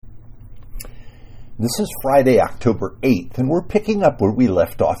This is Friday, October 8th, and we're picking up where we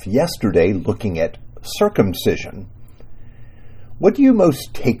left off yesterday looking at circumcision. What do you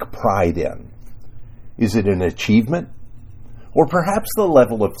most take pride in? Is it an achievement? Or perhaps the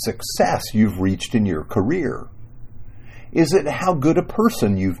level of success you've reached in your career? Is it how good a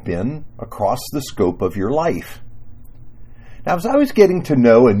person you've been across the scope of your life? Now, as I was getting to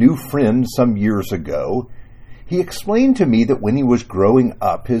know a new friend some years ago, he explained to me that when he was growing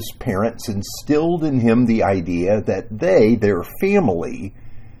up, his parents instilled in him the idea that their family,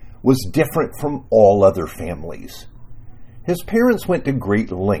 was different from all other families. His parents went to great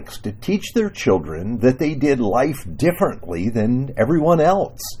lengths to teach their children that they did life differently than everyone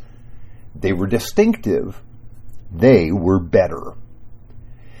else. They were distinctive. They were better.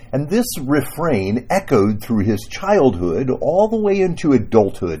 And this refrain echoed through his childhood all the way into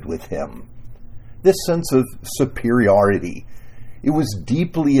adulthood with him. This sense of superiority, it was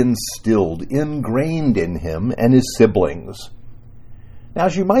deeply instilled, ingrained in him and his siblings. Now,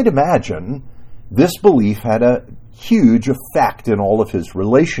 as you might imagine, this belief had a huge effect in all of his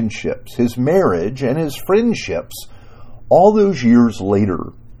relationships, his marriage, and his friendships all those years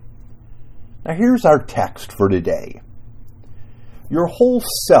later. Now, here's our text for today. Your whole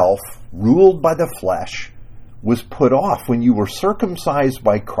self, ruled by the flesh, was put off when you were circumcised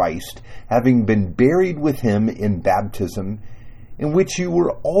by Christ, having been buried with him in baptism, in which you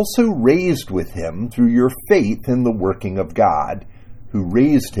were also raised with him through your faith in the working of God, who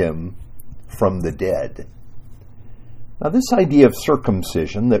raised him from the dead. Now, this idea of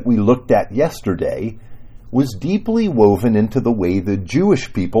circumcision that we looked at yesterday was deeply woven into the way the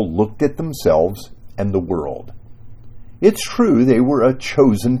Jewish people looked at themselves and the world. It's true they were a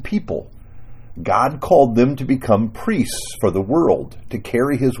chosen people. God called them to become priests for the world, to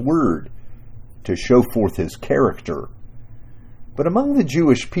carry his word, to show forth his character. But among the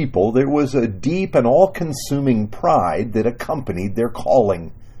Jewish people, there was a deep and all-consuming pride that accompanied their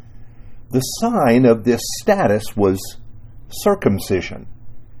calling. The sign of this status was circumcision.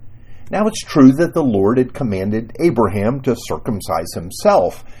 Now, it's true that the Lord had commanded Abraham to circumcise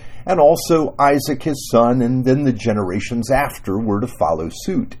himself, and also Isaac his son, and then the generations after were to follow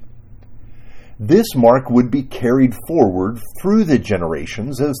suit. This mark would be carried forward through the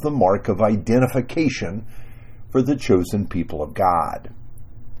generations as the mark of identification for the chosen people of God.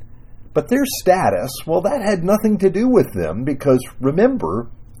 But their status, well, that had nothing to do with them because,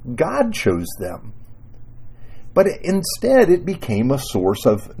 remember, God chose them. But instead, it became a source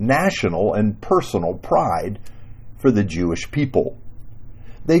of national and personal pride for the Jewish people.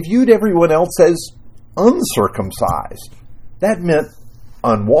 They viewed everyone else as uncircumcised. That meant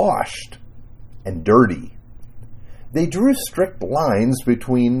unwashed and dirty. They drew strict lines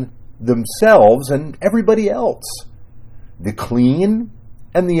between themselves and everybody else, the clean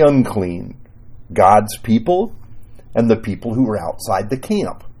and the unclean, God's people and the people who were outside the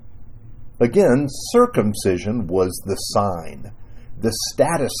camp. Again, circumcision was the sign, the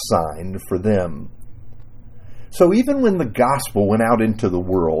status sign for them. So even when the gospel went out into the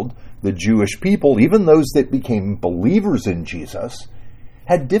world, the Jewish people, even those that became believers in Jesus,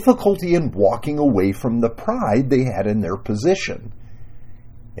 had difficulty in walking away from the pride they had in their position,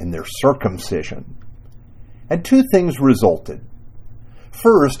 in their circumcision. And two things resulted.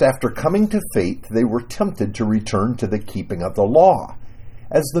 First, after coming to faith, they were tempted to return to the keeping of the law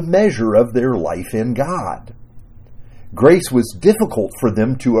as the measure of their life in God. Grace was difficult for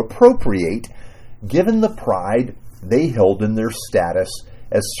them to appropriate, given the pride they held in their status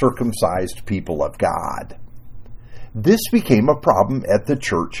as circumcised people of God. This became a problem at the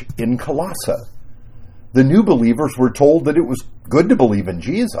church in Colossae. The new believers were told that it was good to believe in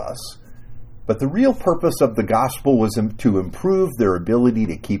Jesus, but the real purpose of the gospel was to improve their ability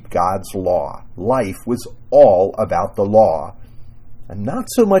to keep God's law. Life was all about the law, and not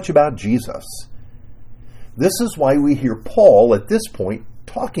so much about Jesus. This is why we hear Paul at this point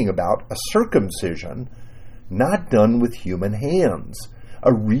talking about a circumcision not done with human hands,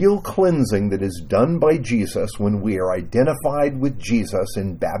 a real cleansing that is done by Jesus when we are identified with Jesus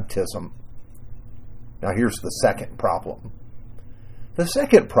in baptism. Now here's the second problem. The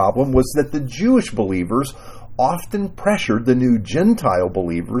second problem was that the Jewish believers often pressured the new Gentile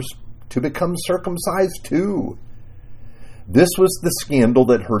believers to become circumcised too. This was the scandal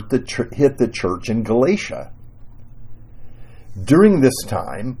that hit the church in Galatia. During this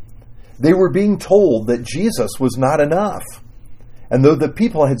time, they were being told that Jesus was not enough. And though the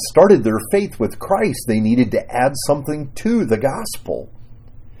people had started their faith with Christ, they needed to add something to the gospel.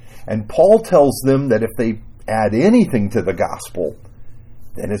 And Paul tells them that if they add anything to the gospel,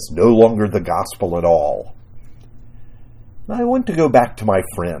 then it's no longer the gospel at all. Now, I want to go back to my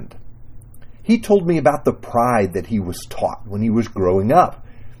friend. He told me about the pride that he was taught when he was growing up,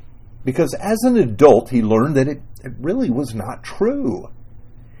 because as an adult he learned that it really was not true.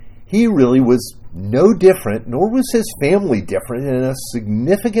 He really was no different, nor was his family different in a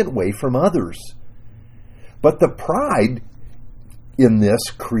significant way from others. But the pride in this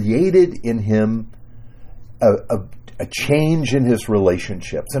created in him a change in his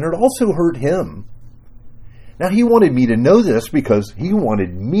relationships, and it also hurt him. Now, he wanted me to know this because he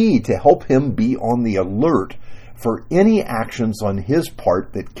wanted me to help him be on the alert for any actions on his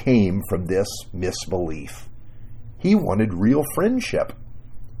part that came from this misbelief. He wanted real friendship.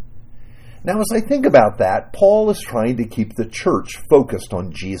 Now, as I think about that, Paul is trying to keep the church focused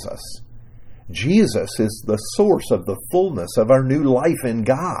on Jesus. Jesus is the source of the fullness of our new life in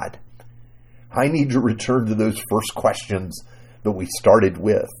God. I need to return to those first questions that we started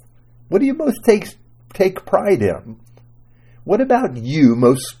with. What do you most take pride in? What about you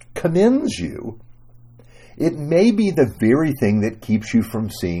most commends you? It may be the very thing that keeps you from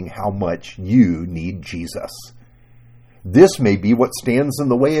seeing how much you need Jesus. This may be what stands in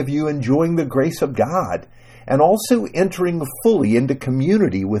the way of you enjoying the grace of God and also entering fully into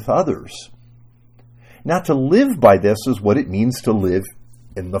community with others. Now, to live by this is what it means to live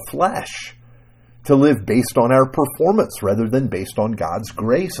in the flesh, to live based on our performance rather than based on God's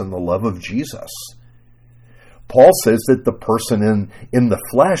grace and the love of Jesus. Paul says that the person in the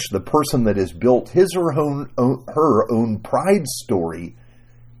flesh, the person that has built his or her own pride story,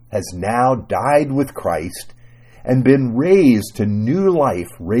 has now died with Christ and been raised to new life,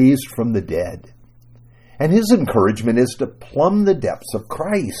 raised from the dead. And his encouragement is to plumb the depths of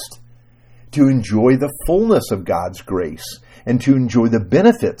Christ, to enjoy the fullness of God's grace, and to enjoy the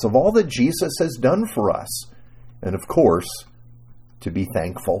benefits of all that Jesus has done for us. And of course, to be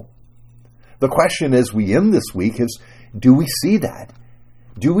thankful. The question as we end this week is, do we see that?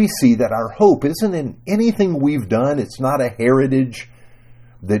 Do we see that our hope isn't in anything we've done? It's not a heritage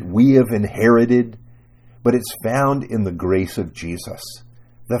that we have inherited, but it's found in the grace of Jesus.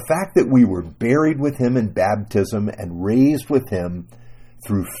 The fact that we were buried with him in baptism and raised with him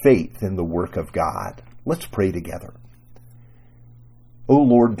through faith in the work of God. Let's pray together. O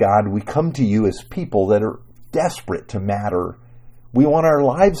Lord God, we come to you as people that are desperate to matter. We want our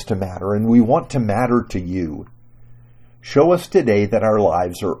lives to matter, and we want to matter to you. Show us today that our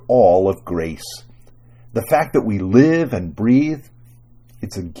lives are all of grace. The fact that we live and breathe,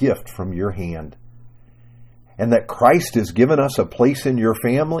 it's a gift from your hand. And that Christ has given us a place in your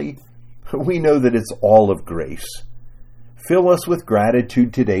family, we know that it's all of grace. Fill us with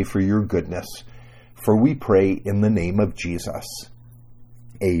gratitude today for your goodness, for we pray in the name of Jesus.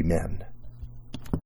 Amen.